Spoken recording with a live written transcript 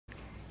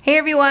Hey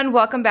everyone,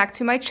 welcome back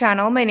to my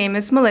channel. My name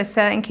is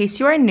Melissa, in case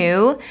you are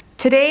new.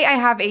 Today I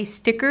have a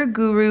sticker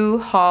guru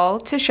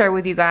haul to share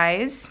with you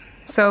guys.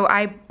 So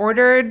I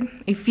ordered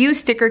a few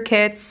sticker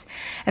kits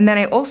and then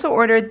I also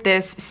ordered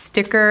this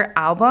sticker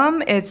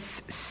album.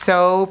 It's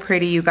so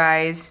pretty, you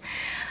guys.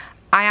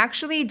 I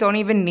actually don't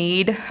even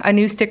need a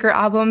new sticker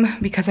album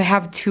because I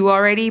have two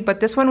already, but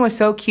this one was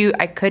so cute,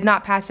 I could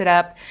not pass it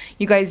up.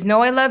 You guys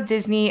know I love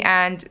Disney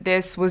and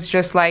this was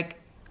just like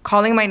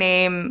calling my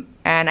name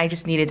and I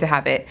just needed to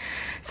have it.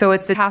 So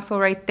it's the tassel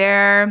right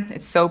there.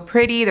 It's so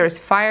pretty. There's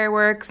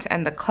fireworks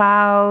and the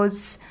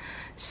clouds.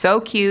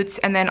 So cute.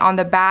 And then on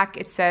the back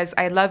it says,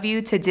 "I love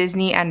you to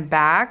Disney and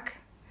back."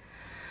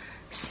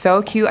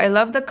 So cute. I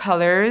love the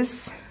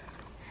colors.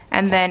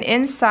 And then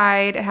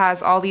inside it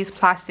has all these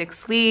plastic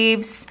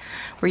sleeves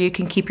where you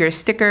can keep your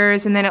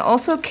stickers. And then it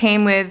also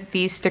came with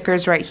these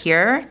stickers right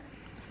here.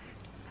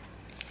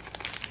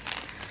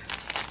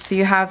 So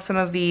you have some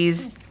of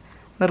these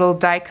little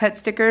die cut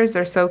stickers.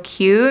 They're so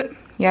cute.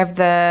 You have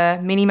the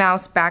Minnie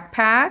Mouse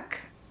backpack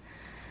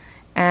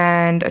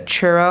and a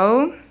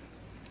churro,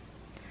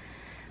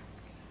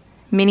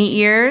 Minnie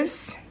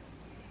ears,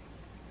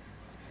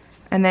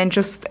 and then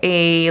just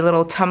a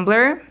little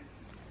tumbler,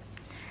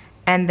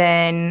 and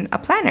then a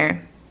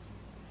planner.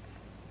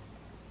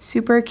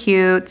 Super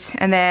cute.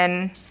 And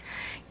then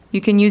you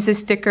can use this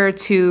sticker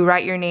to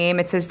write your name.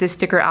 It says this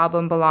sticker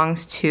album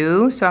belongs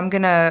to. So I'm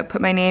gonna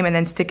put my name and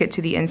then stick it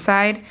to the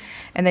inside.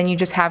 And then you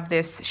just have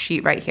this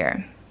sheet right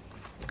here.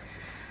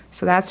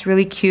 So that's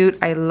really cute.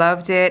 I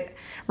loved it.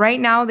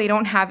 Right now they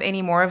don't have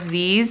any more of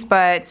these,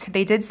 but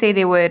they did say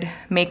they would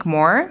make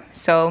more.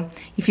 So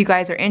if you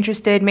guys are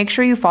interested, make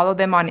sure you follow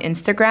them on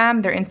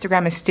Instagram. Their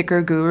Instagram is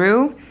Sticker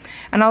Guru.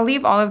 And I'll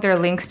leave all of their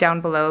links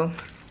down below.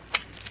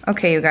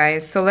 Okay, you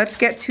guys, so let's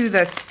get to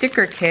the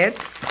sticker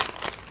kits.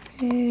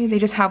 They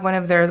just have one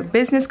of their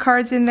business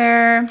cards in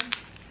there.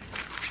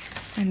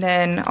 And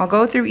then I'll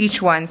go through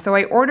each one. So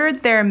I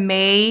ordered their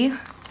May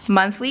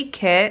monthly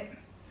kit.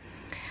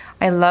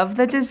 I love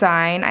the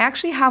design. I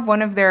actually have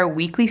one of their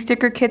weekly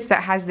sticker kits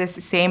that has this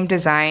same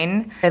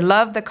design. I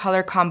love the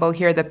color combo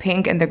here, the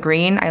pink and the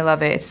green. I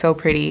love it, it's so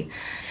pretty.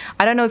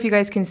 I don't know if you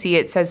guys can see,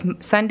 it says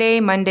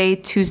Sunday, Monday,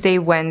 Tuesday,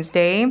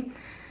 Wednesday.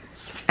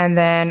 And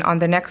then on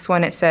the next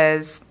one it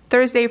says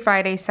Thursday,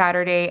 Friday,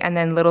 Saturday, and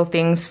then little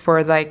things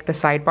for like the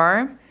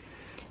sidebar.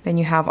 Then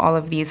you have all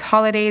of these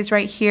holidays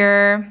right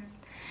here.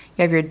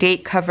 You have your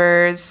date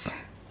covers.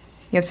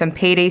 You have some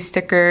payday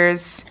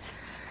stickers.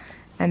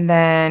 And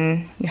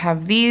then you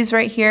have these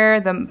right here,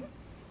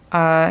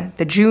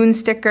 the June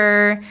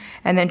sticker,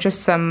 and then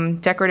just some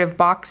decorative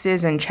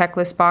boxes and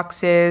checklist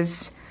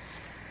boxes.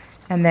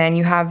 And then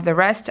you have the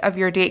rest of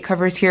your date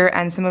covers here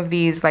and some of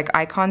these like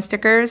icon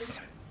stickers.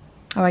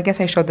 Oh, I guess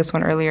I showed this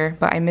one earlier,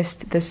 but I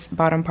missed this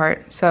bottom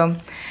part. So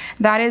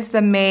that is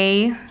the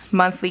May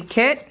monthly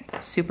kit.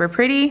 Super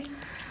pretty.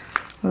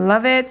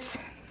 Love it.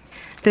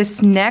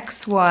 This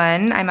next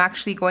one, I'm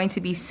actually going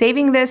to be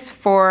saving this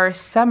for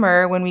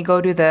summer when we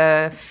go to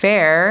the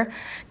fair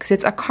because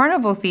it's a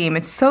carnival theme.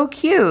 It's so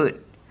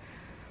cute.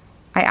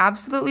 I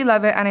absolutely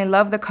love it and I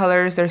love the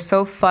colors. They're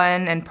so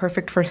fun and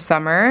perfect for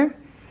summer.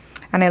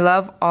 And I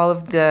love all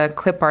of the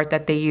clip art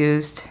that they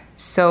used.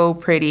 So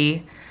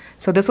pretty.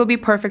 So this will be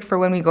perfect for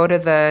when we go to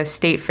the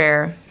state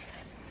fair.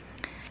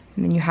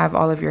 And then you have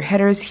all of your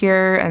headers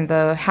here and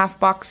the half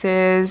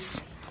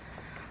boxes,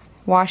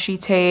 washi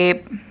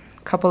tape,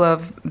 a couple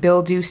of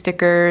bill due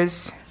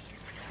stickers,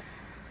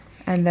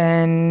 and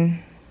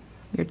then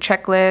your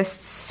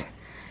checklists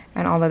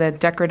and all of the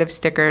decorative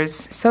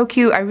stickers. So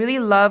cute. I really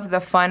love the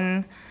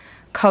fun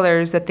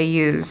colors that they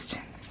used.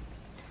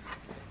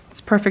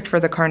 It's perfect for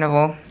the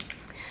carnival.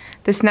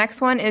 This next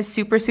one is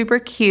super, super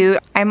cute.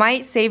 I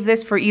might save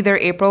this for either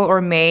April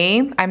or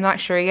May. I'm not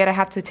sure yet. I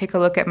have to take a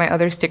look at my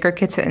other sticker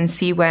kits and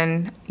see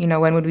when,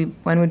 when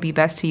would be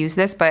best to use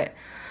this, but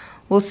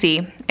we'll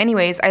see.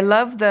 Anyways, I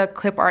love the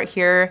clip art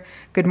here.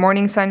 Good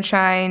morning,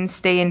 sunshine,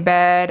 stay in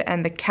bed,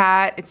 and the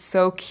cat. It's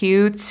so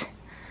cute.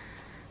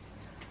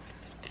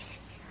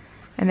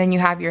 And then you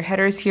have your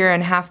headers here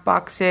and half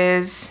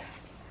boxes,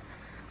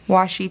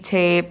 washi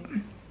tape,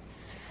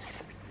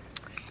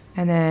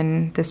 and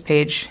then this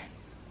page.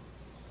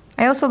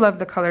 I also love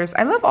the colors.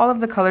 I love all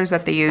of the colors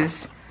that they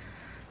use.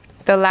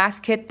 The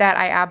last kit that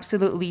I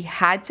absolutely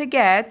had to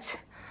get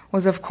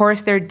was of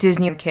course their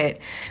Disney kit.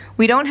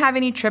 We don't have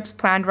any trips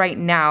planned right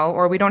now,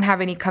 or we don't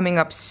have any coming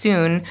up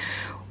soon.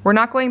 We're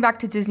not going back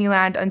to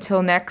Disneyland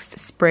until next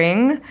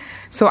spring,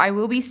 so I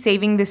will be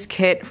saving this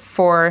kit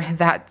for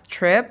that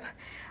trip.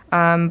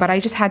 But I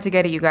just had to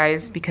get it, you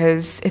guys,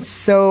 because it's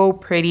so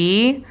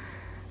pretty.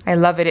 I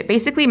love it. It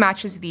basically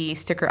matches the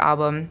sticker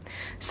album.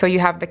 So you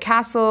have the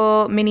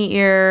castle, Minnie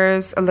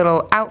ears, a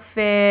little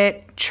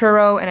outfit,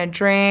 churro and a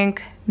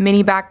drink,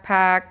 mini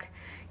backpack.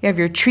 You have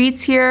your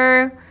treats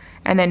here,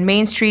 and then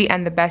Main Street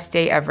and the best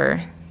day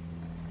ever.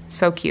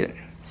 So cute.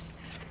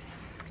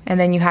 And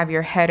then you have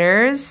your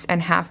headers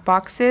and half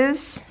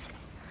boxes,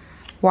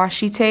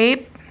 washi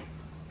tape,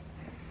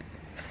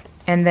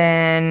 and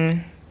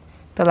then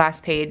the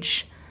last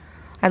page.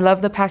 I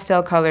love the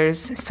pastel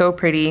colors, so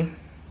pretty.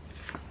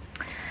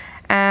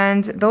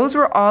 And those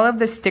were all of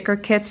the sticker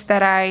kits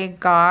that I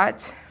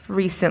got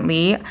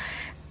recently.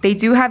 They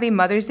do have a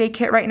Mother's Day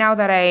kit right now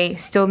that I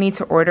still need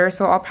to order,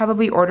 so I'll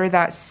probably order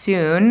that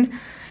soon.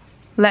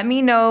 Let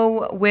me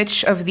know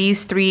which of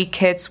these 3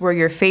 kits were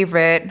your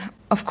favorite.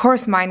 Of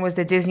course, mine was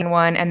the Disney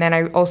one, and then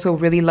I also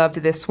really loved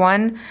this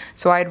one,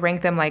 so I'd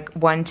rank them like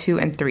 1, 2,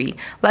 and 3.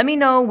 Let me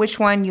know which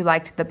one you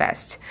liked the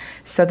best.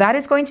 So that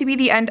is going to be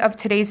the end of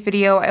today's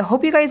video. I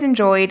hope you guys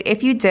enjoyed.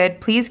 If you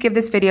did, please give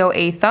this video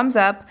a thumbs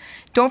up.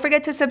 Don't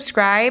forget to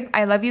subscribe.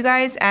 I love you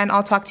guys, and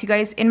I'll talk to you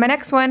guys in my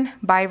next one.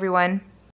 Bye, everyone.